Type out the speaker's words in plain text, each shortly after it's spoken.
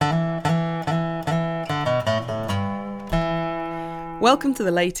Welcome to the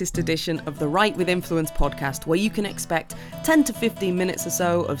latest edition of the Write with Influence podcast, where you can expect 10 to 15 minutes or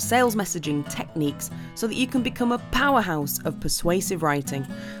so of sales messaging techniques so that you can become a powerhouse of persuasive writing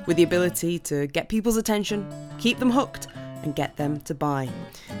with the ability to get people's attention, keep them hooked, and get them to buy.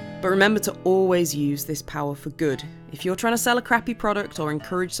 But remember to always use this power for good. If you're trying to sell a crappy product or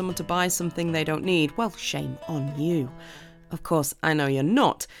encourage someone to buy something they don't need, well, shame on you. Of course, I know you're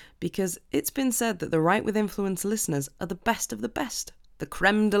not, because it's been said that the Write with Influence listeners are the best of the best. The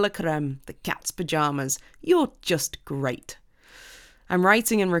creme de la creme, the cat's pajamas. You're just great. I'm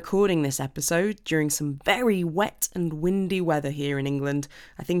writing and recording this episode during some very wet and windy weather here in England.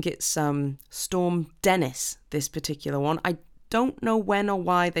 I think it's Storm Dennis, this particular one. I don't know when or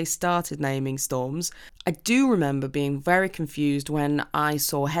why they started naming storms. I do remember being very confused when I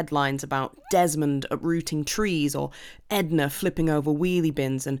saw headlines about Desmond uprooting trees or Edna flipping over wheelie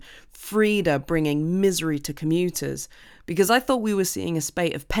bins and Frida bringing misery to commuters, because I thought we were seeing a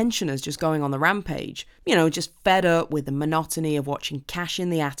spate of pensioners just going on the rampage, just fed up with the monotony of watching Cash in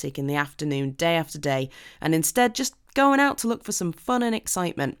the Attic in the afternoon day after day, and instead just going out to look for some fun and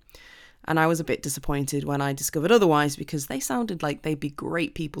excitement. And I was a bit disappointed when I discovered otherwise, because they sounded like they'd be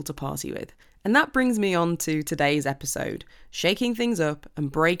great people to party with. And that brings me on to today's episode, shaking things up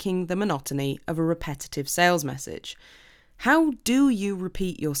and breaking the monotony of a repetitive sales message. How do you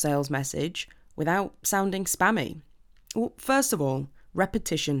repeat your sales message without sounding spammy? Well, first of all,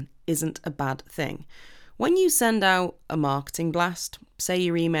 repetition isn't a bad thing. When you send out a marketing blast, say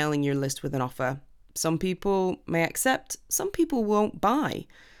you're emailing your list with an offer, some people may accept, some people won't buy.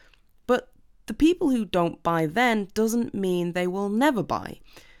 But the people who don't buy then doesn't mean they will never buy.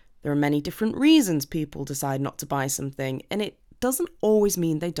 There are many different reasons people decide not to buy something, and it doesn't always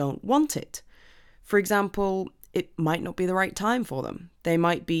mean they don't want it. For example, it might not be the right time for them. They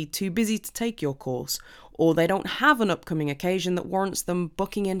might be too busy to take your course, or they don't have an upcoming occasion that warrants them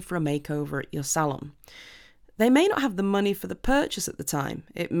booking in for a makeover at your salon. They may not have the money for the purchase at the time.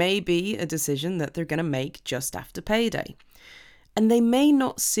 It may be a decision that they're going to make just after payday. And they may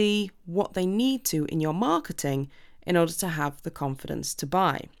not see what they need to in your marketing in order to have the confidence to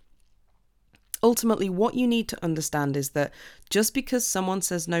buy. Ultimately, what you need to understand is that just because someone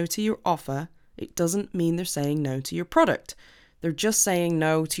says no to your offer, it doesn't mean they're saying no to your product. They're just saying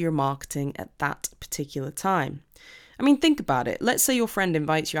no to your marketing at that particular time. I mean, think about it. Let's say your friend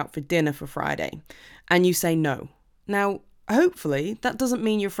invites you out for dinner for Friday and you say no. Now, hopefully, that doesn't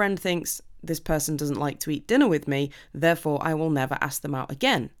mean your friend thinks, this person doesn't like to eat dinner with me, therefore I will never ask them out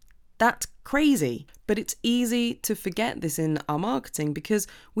again. That's crazy. But it's easy to forget this in our marketing because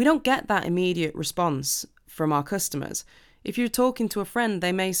we don't get that immediate response from our customers. If you're talking to a friend,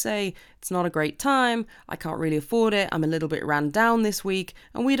 they may say, it's not a great time, I can't really afford it, I'm a little bit ran down this week,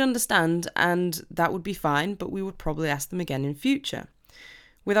 and we'd understand, and that would be fine, but we would probably ask them again in future.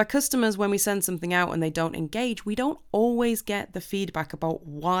 With our customers, when we send something out and they don't engage, we don't always get the feedback about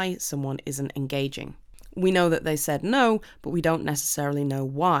why someone isn't engaging. We know that they said no, but we don't necessarily know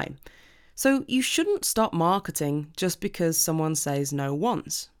why. So you shouldn't stop marketing just because someone says no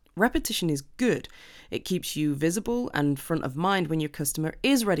once. Repetition is good. It keeps you visible and front of mind when your customer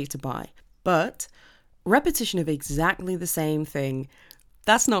is ready to buy. But repetition of exactly the same thing,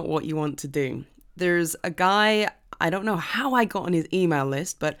 that's not what you want to do. There's a guy, I don't know how I got on his email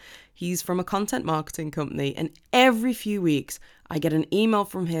list, but he's from a content marketing company, and every few weeks I get an email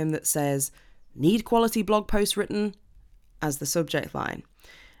from him that says, need quality blog posts written, as the subject line.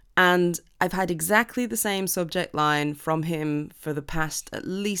 And I've had exactly the same subject line from him for the past at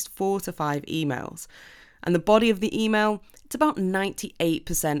least 4 to 5 emails. And the body of the email, it's about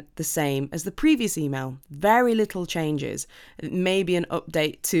 98% the same as the previous email. Very little changes. It may be an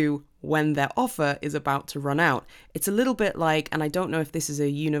update to when their offer is about to run out. It's a little bit like, and I don't know if this is a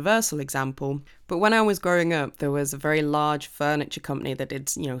universal example, but when I was growing up, there was a very large furniture company that did,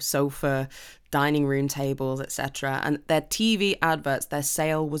 sofa, dining room tables, etc. And their TV adverts, their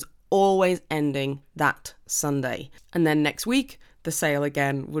sale was always ending that Sunday. And then next week, the sale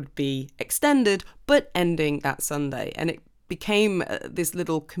again would be extended, but ending that Sunday. And it became this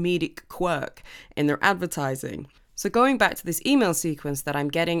little comedic quirk in their advertising. So going back to this email sequence that I'm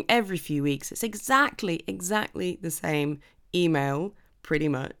getting every few weeks, it's exactly the same email, pretty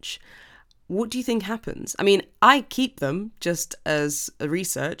much. What do you think happens? I mean, I keep them just as a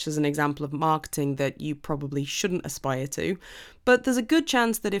research, as an example of marketing that you probably shouldn't aspire to. But there's a good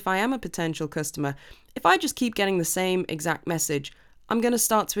chance that if I am a potential customer, if I just keep getting the same exact message, I'm going to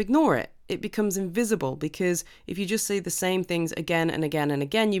start to ignore it. It becomes invisible because if you just say the same things again and again and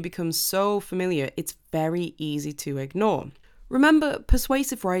again, you become so familiar, it's very easy to ignore. Remember,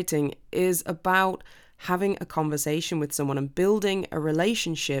 persuasive writing is about having a conversation with someone and building a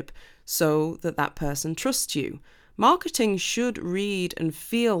relationship so that that person trusts you. Marketing should read and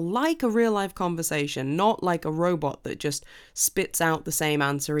feel like a real-life conversation, not like a robot that just spits out the same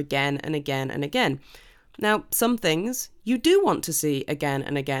answer again and again and again. Now, some things you do want to see again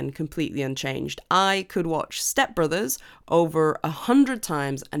and again, completely unchanged. I could watch Step Brothers over 100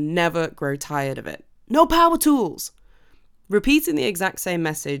 times and never grow tired of it. No power tools! Repeating the exact same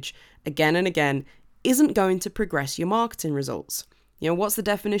message again and again isn't going to progress your marketing results. You know, what's the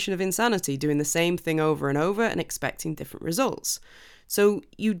definition of insanity? Doing the same thing over and over and expecting different results. So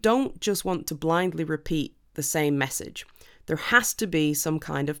you don't just want to blindly repeat the same message. There has to be some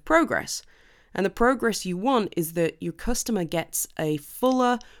kind of progress. And the progress you want is that your customer gets a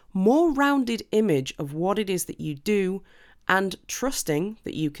fuller, more rounded image of what it is that you do and trusting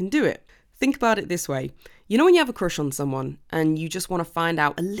that you can do it. Think about it this way. You know when you have a crush on someone and you just want to find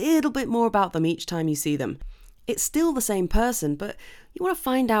out a little bit more about them each time you see them? It's still the same person, but you want to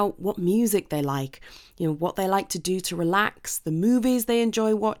find out what music they like, what they like to do to relax, the movies they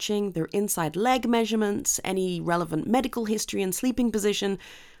enjoy watching, their inside leg measurements, any relevant medical history and sleeping position.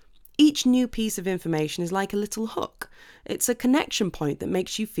 Each new piece of information is like a little hook. It's a connection point that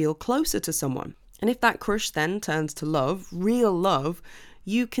makes you feel closer to someone. And if that crush then turns to love, real love,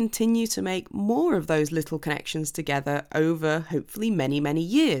 you continue to make more of those little connections together over hopefully many, many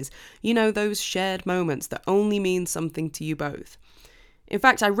years. Those shared moments that only mean something to you both. In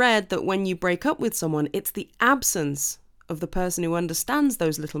fact, I read that when you break up with someone, it's the absence of the person who understands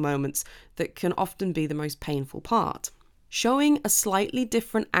those little moments that can often be the most painful part. Showing a slightly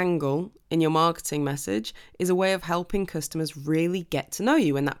different angle in your marketing message is a way of helping customers really get to know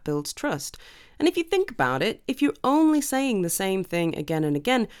you, and that builds trust. And if you think about it, if you're only saying the same thing again and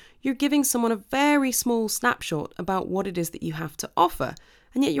again, you're giving someone a very small snapshot about what it is that you have to offer.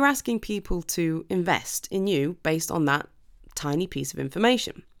 And yet you're asking people to invest in you based on that tiny piece of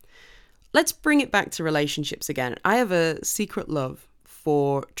information. Let's bring it back to relationships again. I have a secret love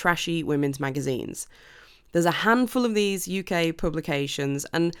for trashy women's magazines. There's a handful of these UK publications,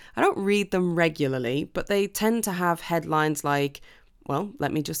 and I don't read them regularly, but they tend to have headlines like, well,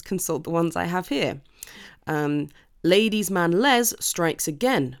 let me just consult the ones I have here. Ladies man Les strikes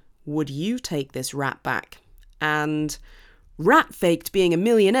again. Would you take this rat back? And rat faked being a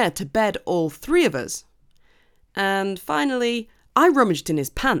millionaire to bed all three of us. And finally, I rummaged in his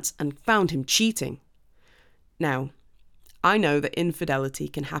pants and found him cheating. Now, I know that infidelity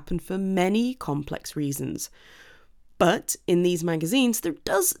can happen for many complex reasons, but in these magazines, there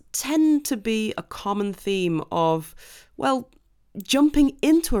does tend to be a common theme of, jumping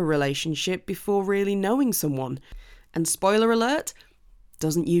into a relationship before really knowing someone. And spoiler alert,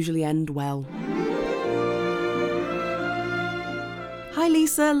 doesn't usually end well. Hi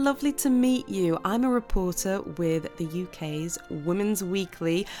Lisa, lovely to meet you. I'm a reporter with the UK's Women's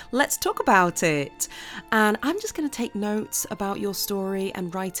Weekly. Let's talk about it. And I'm just going to take notes about your story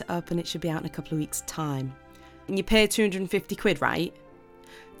and write it up, and it should be out in a couple of weeks' time. And you pay 250 quid, right?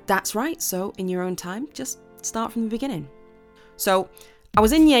 That's right. So in your own time, just start from the beginning. So I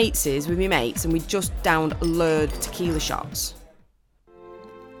was in Yates's with my mates and we just downed a load of tequila shots.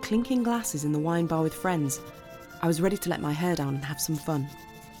 Clinking glasses in the wine bar with friends. I was ready to let my hair down and have some fun.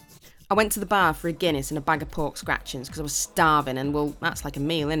 I went to the bar for a Guinness and a bag of pork scratchings because I was starving, and that's like a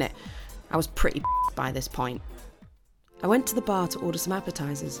meal, innit? I was pretty by this point. I went to the bar to order some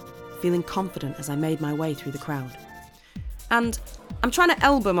appetizers, feeling confident as I made my way through the crowd. And I'm trying to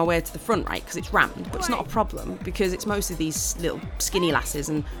elbow my way to the front, right, because it's rammed, but it's not a problem because it's mostly these little skinny lasses,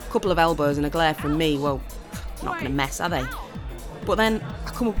 and a couple of elbows and a glare from me, not going to mess, are they? But then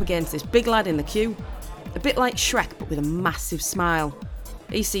I come up against this big lad in the queue, a bit like Shrek, but with a massive smile.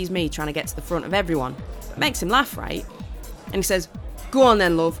 He sees me trying to get to the front of everyone. It makes him laugh, right? And he says, "Go on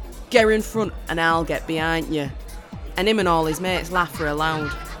then, love, get her in front and I'll get behind you." And him and all his mates laugh for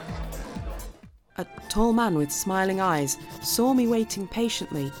aloud. A tall man with smiling eyes saw me waiting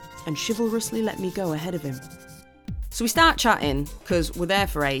patiently and chivalrously let me go ahead of him. So we start chatting, because we're there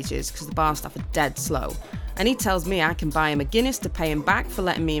for ages, because the bar staff are dead slow. And he tells me I can buy him a Guinness to pay him back for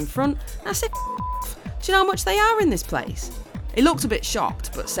letting me in front. And I said, "Do you know how much they are in this place?" He looked a bit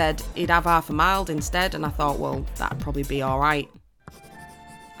shocked, but said he'd have half a mild instead, and I thought, well, that'd probably be alright.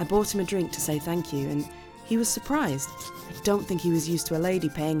 I bought him a drink to say thank you, and he was surprised. I don't think he was used to a lady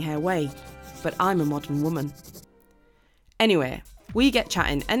paying her way, but I'm a modern woman. Anyway, we get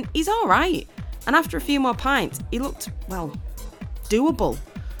chatting, and he's alright. And after a few more pints, he looked, doable.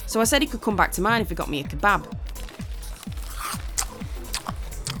 So I said he could come back to mine if he got me a kebab.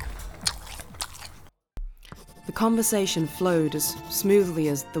 The conversation flowed as smoothly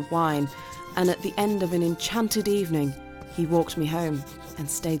as the wine, and at the end of an enchanted evening, he walked me home and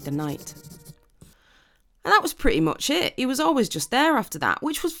stayed the night. And that was pretty much it. He was always just there after that,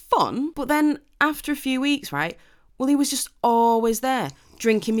 which was fun. But then after a few weeks, right, well, he was just always there,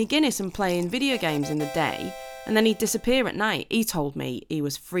 drinking me Guinness and playing video games in the day. And then he'd disappear at night. He told me he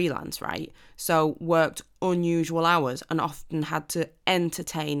was freelance, right? So worked unusual hours and often had to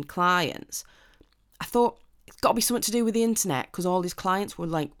entertain clients. I thought, it's got to be something to do with the internet, because all his clients were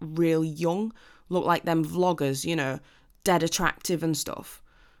like real young, looked like them vloggers, you know, dead attractive and stuff.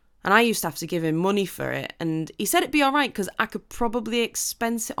 And I used to have to give him money for it. And he said it'd be all right because I could probably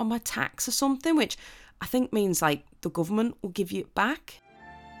expense it on my tax or something, which I think means like the government will give you it back.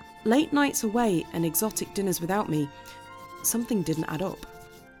 Late nights away and exotic dinners without me, something didn't add up.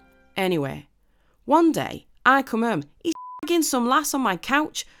 Anyway, one day I come home, he's shagging some lass on my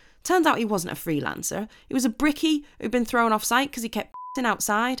couch. Turns out he wasn't a freelancer. He was a brickie who'd been thrown off site because he kept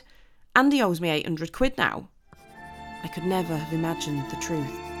outside. And he owes me 800 quid now. I could never have imagined the truth.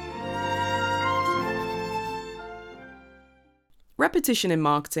 Repetition in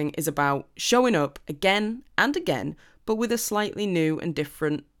marketing is about showing up again and again, but with a slightly new and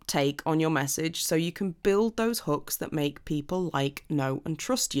different take on your message so you can build those hooks that make people like, know and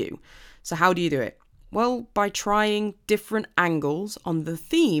trust you. So how do you do it? Well, by trying different angles on the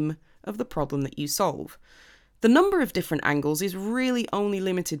theme of the problem that you solve. The number of different angles is really only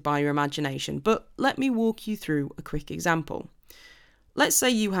limited by your imagination, but let me walk you through a quick example. Let's say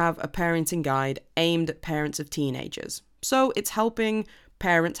you have a parenting guide aimed at parents of teenagers. So it's helping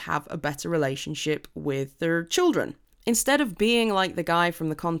parents have a better relationship with their children. Instead of being like the guy from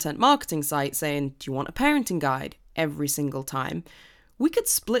the content marketing site saying, do you want a parenting guide every single time? We could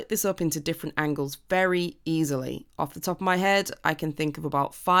split this up into different angles very easily. Off the top of my head, I can think of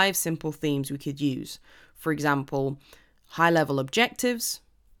about 5 simple themes we could use. For example, high-level objectives,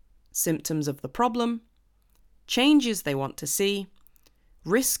 symptoms of the problem, changes they want to see,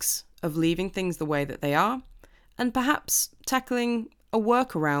 risks of leaving things the way that they are, and perhaps tackling a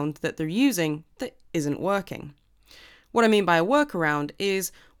workaround that they're using that isn't working. What I mean by a workaround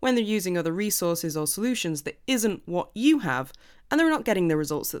is when they're using other resources or solutions that isn't what you have, and they're not getting the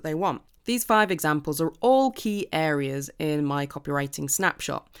results that they want. These 5 examples are all key areas in my copywriting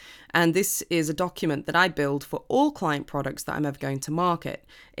snapshot, and this is a document that I build for all client products that I'm ever going to market.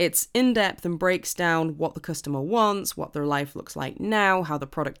 It's in-depth and breaks down what the customer wants, what their life looks like now, how the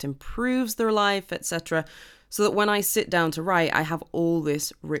product improves their life, etc., so that when I sit down to write, I have all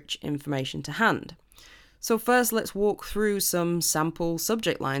this rich information to hand. So first, let's walk through some sample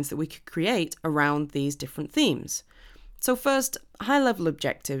subject lines that we could create around these different themes. So first, high-level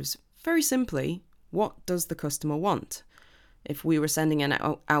objectives. Very simply, what does the customer want? If we were sending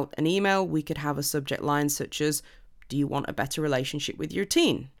out an email, we could have a subject line such as, do you want a better relationship with your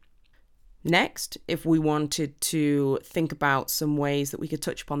teen? Next, if we wanted to think about some ways that we could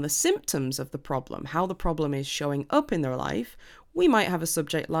touch upon the symptoms of the problem, how the problem is showing up in their life, we might have a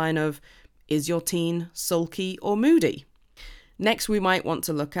subject line of, is your teen sulky or moody? Next, we might want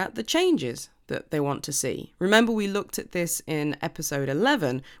to look at the changes that they want to see. Remember, we looked at this in episode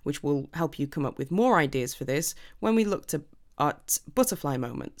 11, which will help you come up with more ideas for this when we looked at butterfly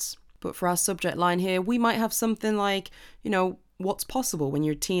moments. But for our subject line here, we might have something like, what's possible when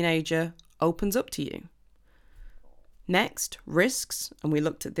your teenager opens up to you. Next, risks, and we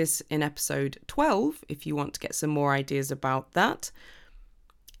looked at this in episode 12, if you want to get some more ideas about that.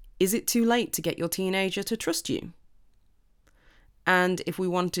 Is it too late to get your teenager to trust you? And if we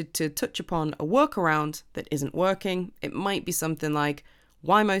wanted to touch upon a workaround that isn't working, it might be something like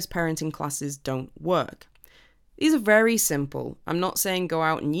why most parenting classes don't work. These are very simple. I'm not saying go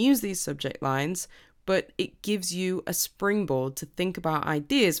out and use these subject lines, but it gives you a springboard to think about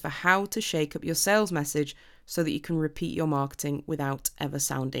ideas for how to shake up your sales message so that you can repeat your marketing without ever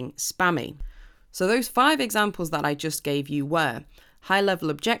sounding spammy. So those 5 examples that I just gave you were high-level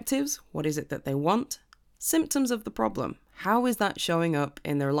objectives, what is it that they want? Symptoms of the problem, how is that showing up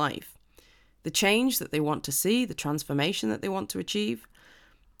in their life? The change that they want to see, the transformation that they want to achieve,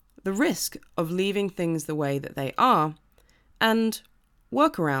 the risk of leaving things the way that they are, and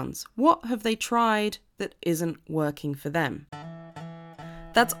workarounds. What have they tried that isn't working for them?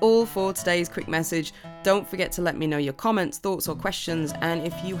 That's all for today's quick message. Don't forget to let me know your comments, thoughts or questions, and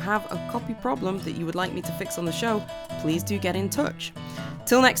if you have a copy problem that you would like me to fix on the show, please do get in touch.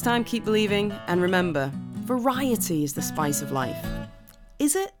 Till next time, keep believing, and remember, variety is the spice of life.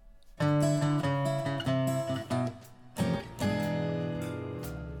 Is it?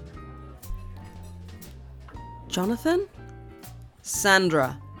 Jonathan?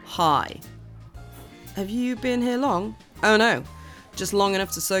 Sandra, hi. Have you been here long? Oh no, just long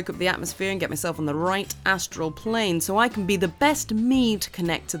enough to soak up the atmosphere and get myself on the right astral plane so I can be the best me to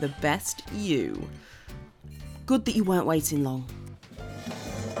connect to the best you. Good that you weren't waiting long.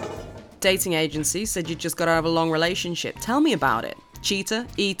 Dating agency said you just got out of a long relationship. Tell me about it. Cheater,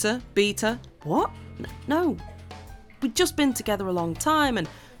 eater, beater. What? No. We'd just been together a long time and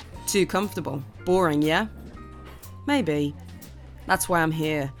too comfortable. Boring, yeah? Maybe. That's why I'm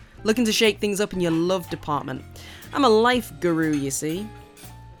here. Looking to shake things up in your love department. I'm a life guru, you see.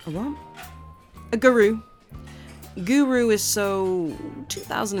 A what? A guru. Guru is so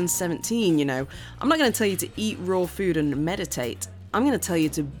 2017, you know. I'm not going to tell you to eat raw food and meditate. I'm going to tell you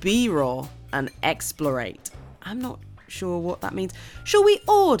to be raw and explorate. I'm not sure what that means. Shall we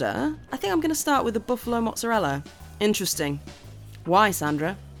order? I think I'm going to start with the buffalo mozzarella. Interesting. Why,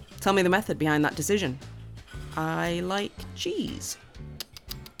 Sandra? Tell me the method behind that decision. I like cheese.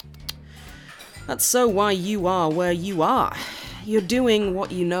 That's so why you are where you are. You're doing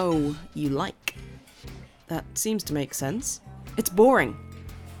what you know you like. That seems to make sense. It's boring.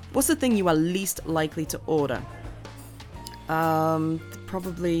 What's the thing you are least likely to order?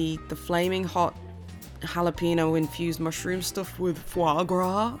 Probably the flaming hot jalapeno infused mushroom stuffed with foie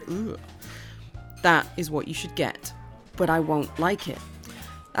gras. Ugh. That is what you should get, but I won't like it.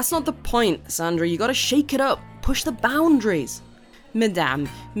 That's not the point, Sandra. You gotta shake it up. Push the boundaries. Madame,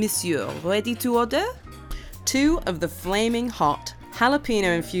 monsieur, ready to order? 2 of the flaming hot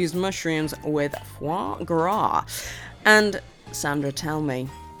jalapeno infused mushrooms with foie gras. And Sandra, tell me,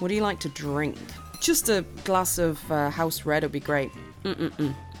 what do you like to drink? Just a glass of house red would be great.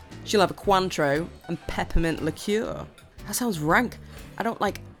 She'll have a Cointreau and peppermint liqueur. That sounds rank. I don't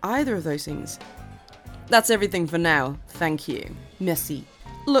like either of those things. That's everything for now. Thank you. Merci.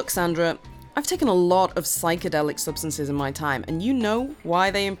 Look, Sandra, I've taken a lot of psychedelic substances in my time, and you know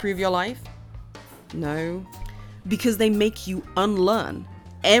why they improve your life? No. Because they make you unlearn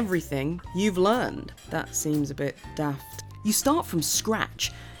everything you've learned. That seems a bit daft. You start from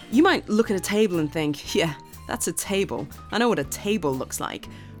scratch. You might look at a table and think, yeah, that's a table. I know what a table looks like.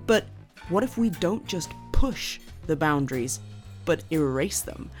 But what if we don't just push the boundaries, but erase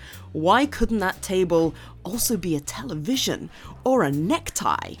them? Why couldn't that table also be a television or a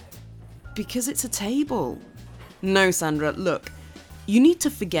necktie? Because it's a table. No, Sandra, look, you need to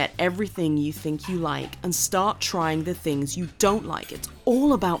forget everything you think you like and start trying the things you don't like. It's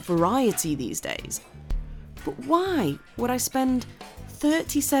all about variety these days. But why would I spend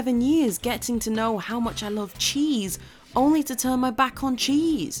 37 years getting to know how much I love cheese only to turn my back on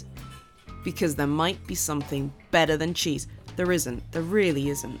cheese? Because there might be something better than cheese. There isn't. There really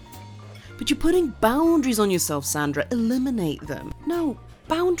isn't. But you're putting boundaries on yourself, Sandra. Eliminate them. No,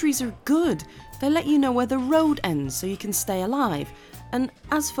 boundaries are good. They let you know where the road ends so you can stay alive. And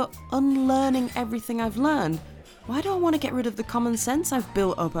as for unlearning everything I've learned, why do I want to get rid of the common sense I've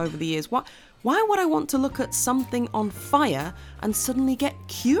built up over the years? Why would I want to look at something on fire and suddenly get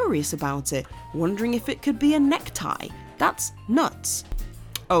curious about it, wondering if it could be a necktie? That's nuts.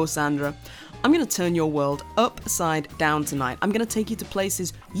 Oh, Sandra, I'm going to turn your world upside down tonight. I'm going to take you to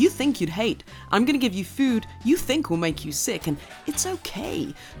places you think you'd hate. I'm going to give you food you think will make you sick. And it's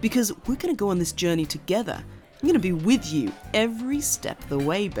okay, because we're going to go on this journey together. I'm going to be with you every step of the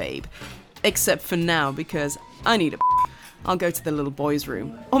way, babe. Except for now, because I need a I'll go to the little boy's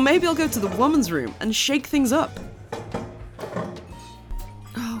room. Or maybe I'll go to the woman's room and shake things up.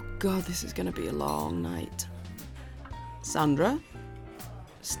 Oh God, this is going to be a long night. Sandra?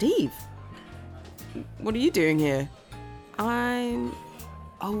 Steve? What are you doing here? Oh,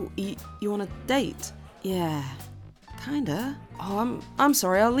 you on a date? Yeah, kinda. Oh, I'm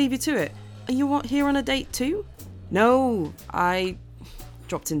sorry, I'll leave you to it. Are you here on a date too? No, I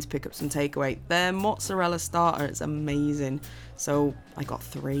dropped in to pick up some takeaway. Their mozzarella starter is amazing, so I got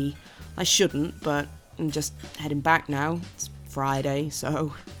 3. I shouldn't, but I'm just heading back now. It's Friday,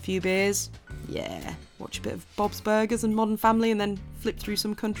 so a few beers. Yeah, watch a bit of Bob's Burgers and Modern Family and then flip through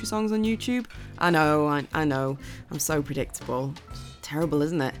some country songs on YouTube. I know, I'm so predictable. It's terrible,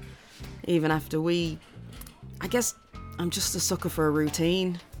 isn't it? Even after I guess I'm just a sucker for a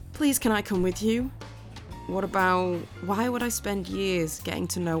routine. Please, can I come with you? What about, why would I spend years getting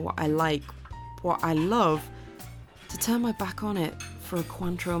to know what I like, what I love, to turn my back on it for a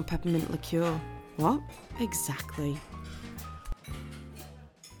Cointreau and peppermint liqueur? What? Exactly.